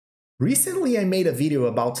Recently I made a video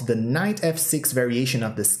about the knight f6 variation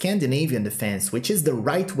of the Scandinavian defense, which is the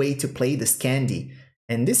right way to play the Scandi.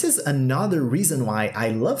 And this is another reason why I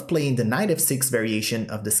love playing the knight f6 variation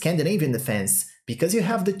of the Scandinavian defense, because you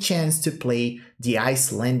have the chance to play the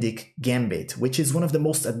Icelandic Gambit, which is one of the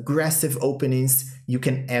most aggressive openings you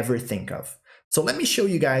can ever think of. So let me show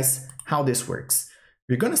you guys how this works.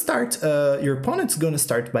 You're gonna start, your opponent's gonna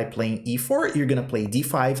start by playing e4, you're gonna play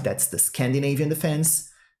d5, that's the Scandinavian defense.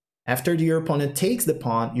 After your opponent takes the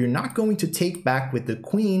pawn, you're not going to take back with the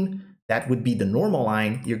queen, that would be the normal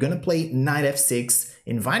line. You're gonna play knight f6,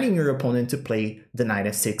 inviting your opponent to play the knight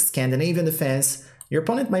f6 Scandinavian defense. Your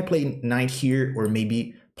opponent might play knight here or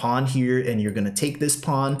maybe pawn here, and you're gonna take this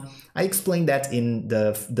pawn. I explained that in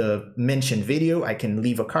the mentioned video. I can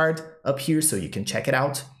leave a card up here so you can check it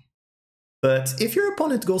out. But if your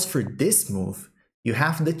opponent goes for this move, you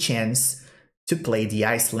have the chance to play the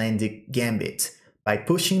Icelandic Gambit by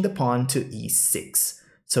pushing the pawn to e6.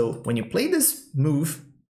 So when you play this move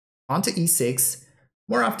onto e6,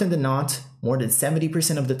 more often than not, more than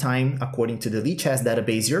 70% of the time, according to the Chess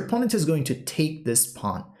database, your opponent is going to take this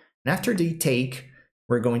pawn. And after they take,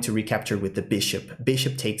 we're going to recapture with the bishop.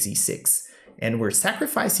 Bishop takes e6. And we're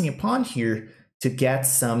sacrificing a pawn here to get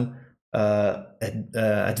some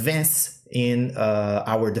advance in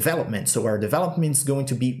our development. So our development is going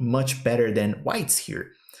to be much better than white's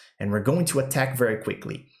here. And we're going to attack very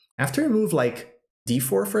quickly. After a move like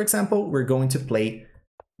d4, for example, we're going to play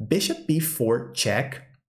bishop b4 check.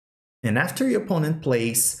 And after your opponent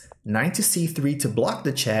plays knight to c3 to block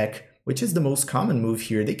the check, which is the most common move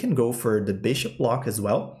here, they can go for the bishop block as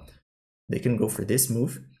well. They can go for this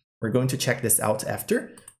move. We're going to check this out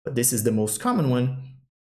after, but this is the most common one.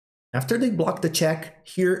 After they block the check,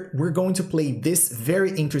 here we're going to play this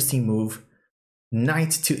very interesting move,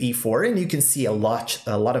 knight to e4, and you can see a lot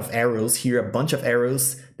of arrows here, a bunch of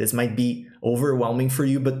arrows. This might be overwhelming for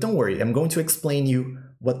you, but don't worry, I'm going to explain you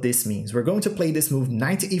what this means. We're going to play this move,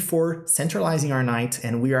 knight to e4, centralizing our knight,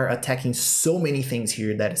 and we are attacking so many things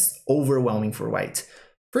here that is overwhelming for white.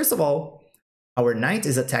 First of all, our knight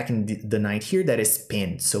is attacking the knight here that is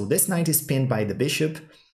pinned. So this knight is pinned by the bishop,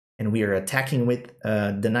 and we are attacking with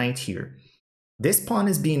the knight here. This pawn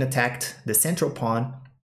is being attacked, the central pawn.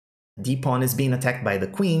 The pawn is being attacked by the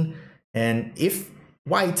queen, and if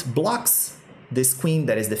white blocks this queen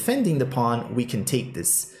that is defending the pawn, we can take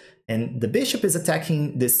this. And the bishop is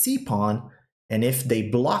attacking the c pawn, and if they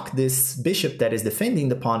block this bishop that is defending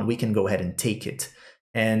the pawn, we can go ahead and take it.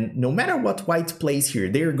 And no matter what white plays here,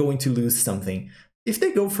 they are going to lose something. If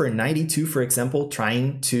they go for a knight e2, for example,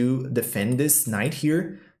 trying to defend this knight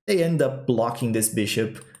here, they end up blocking this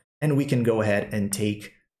bishop, and we can go ahead and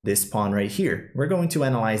take this pawn right here. We're going to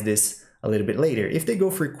analyze this a little bit later. If they go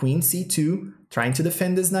for queen c2, trying to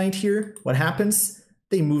defend this knight here, what happens?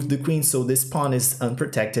 They move the queen, so this pawn is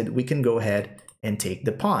unprotected. We can go ahead and take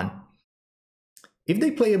the pawn. If they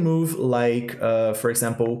play a move like, for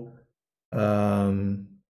example,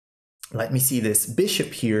 let me see this,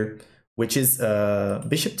 bishop here, which is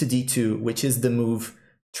bishop to d2, which is the move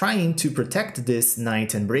trying to protect this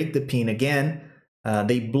knight and break the pin again.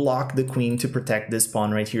 They block the queen to protect this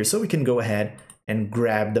pawn right here, so we can go ahead and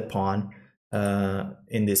grab the pawn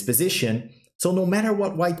in this position. So no matter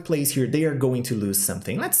what white plays here, they are going to lose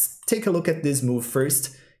something. Let's take a look at this move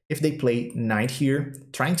first. If they play knight here,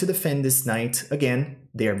 trying to defend this knight, again,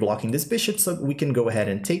 they are blocking this bishop, so we can go ahead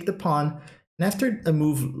and take the pawn. And after a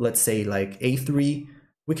move, let's say like a3,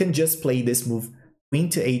 we can just play this move, queen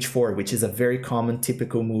to h4, which is a very common,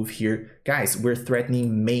 typical move here. Guys, we're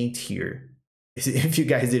threatening mate here. If you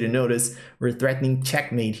guys didn't notice, we're threatening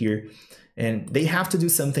checkmate here. And they have to do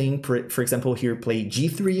something, for example, here play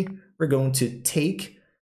g3, we're going to take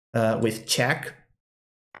with check.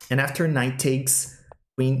 And after knight takes,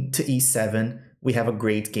 queen to e7, we have a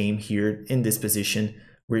great game here in this position.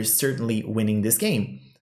 We're certainly winning this game.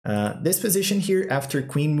 This position here, after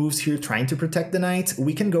queen moves here, trying to protect the knight,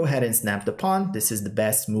 we can go ahead and snap the pawn. This is the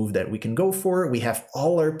best move that we can go for. We have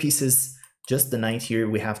all our pieces, just the knight here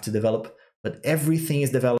we have to develop, but everything is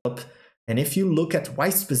developed. And if you look at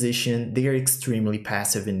white's position, they are extremely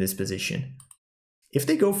passive in this position. If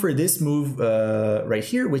they go for this move right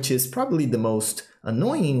here, which is probably the most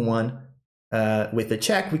annoying one, with the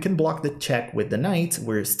check, we can block the check with the knight.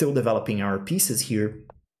 We're still developing our pieces here.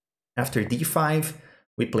 After d5,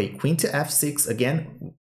 we play queen to f6,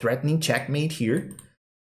 again, threatening checkmate here.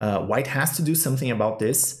 White has to do something about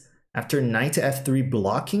this. After knight to f3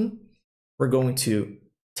 blocking, we're going to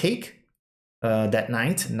take that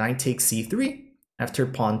knight. Knight takes c3. After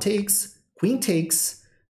pawn takes, queen takes,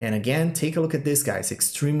 and again, take a look at this, guys.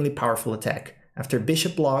 Extremely powerful attack. After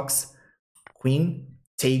bishop blocks, queen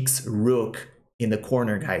takes rook in the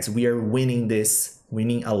corner, guys. We are winning this,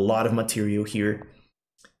 winning a lot of material here.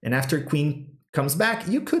 And after queen comes back,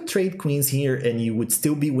 you could trade queens here and you would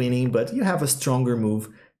still be winning, but you have a stronger move,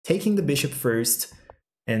 taking the bishop first,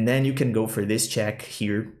 and then you can go for this check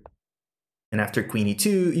here. And after queen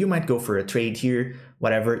e2, you might go for a trade here,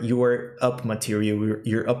 whatever. You are up material,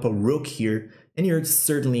 you're up a rook here, and you're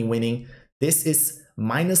certainly winning. This is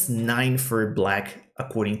 -9 for black,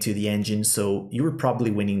 according to the engine, so you were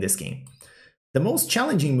probably winning this game. The most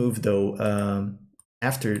challenging move, though,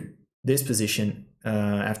 after this position,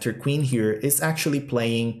 after queen here, is actually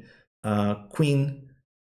playing queen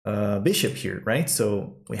bishop here, right? So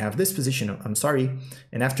we have this position, I'm sorry,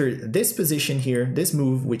 and after this position here, this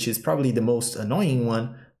move, which is probably the most annoying one,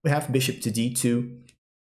 we have bishop to d2,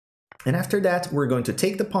 and after that we're going to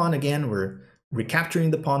take the pawn again. We're recapturing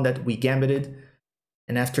the pawn that we gambited,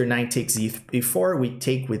 and after knight takes e4, we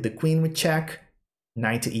take with the queen with check,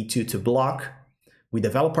 knight to e2 to block. We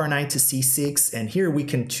develop our knight to c6, and here we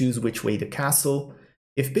can choose which way to castle.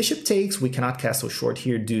 If bishop takes, we cannot castle short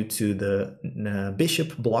here due to the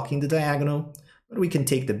bishop blocking the diagonal, but we can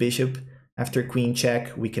take the bishop. After queen check,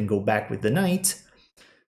 we can go back with the knight.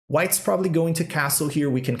 White's probably going to castle here.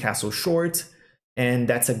 We can castle short, and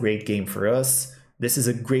that's a great game for us. This is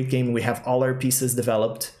a great game. We have all our pieces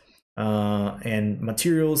developed, and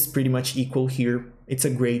materials pretty much equal here. It's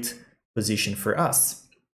a great position for us.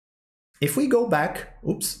 If we go back,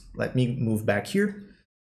 oops, let me move back here,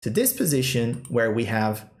 to this position where we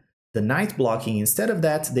have the knight blocking, instead of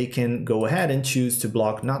that, they can go ahead and choose to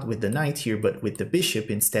block not with the knight here, but with the bishop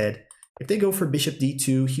instead. If they go for bishop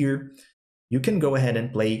d2 here, you can go ahead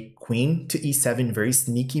and play queen to e7, very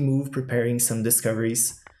sneaky move, preparing some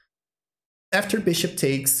discoveries. After bishop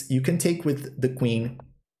takes, you can take with the queen.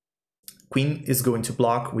 Queen is going to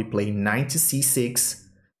block, we play knight to c6.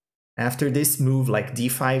 After this move, like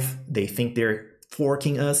d5, they think they're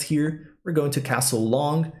forking us here. We're going to castle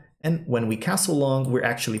long, and when we castle long,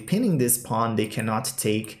 we're actually pinning this pawn. They cannot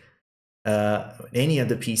take any of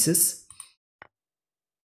the pieces.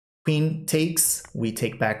 Queen takes, we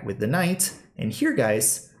take back with the knight, and here,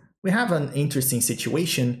 guys, we have an interesting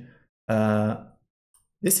situation.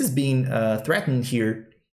 This is being threatened here,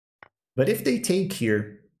 but if they take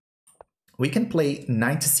here, we can play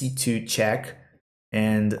knight to c2 check,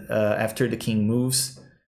 and after the king moves,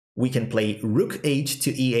 we can play rook h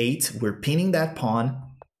to e8, we're pinning that pawn,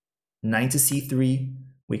 knight to c3,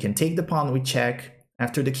 we can take the pawn with check.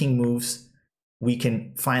 After the king moves, we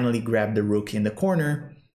can finally grab the rook in the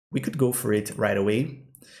corner. We could go for it right away.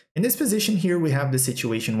 In this position here, we have the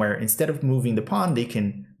situation where instead of moving the pawn, they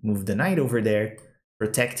can move the knight over there,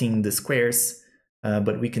 protecting the squares,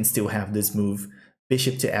 but we can still have this move,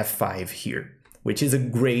 bishop to f5 here, which is a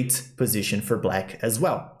great position for black as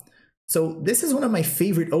well. So this is one of my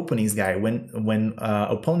favorite openings, guy, when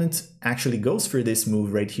opponent actually goes for this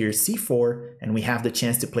move right here, c4, and we have the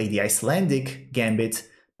chance to play the Icelandic Gambit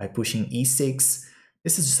by pushing e6.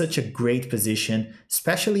 This is such a great position,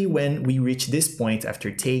 especially when we reach this point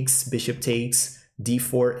after takes, bishop takes,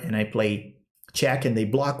 d4, and I play check and they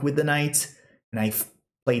block with the knight, and I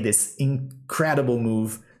play this incredible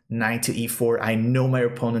move, knight to e4. I know my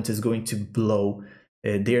opponent is going to blow.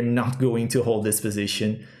 They're not going to hold this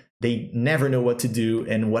position. They never know what to do,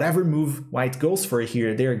 and whatever move white goes for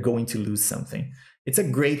here, they're going to lose something. It's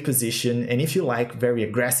a great position, and if you like very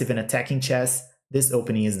aggressive and attacking chess, this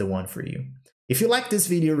opening is the one for you. If you liked this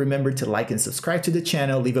video, remember to like and subscribe to the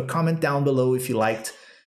channel, leave a comment down below if you liked,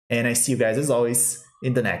 and I see you guys as always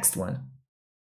in the next one.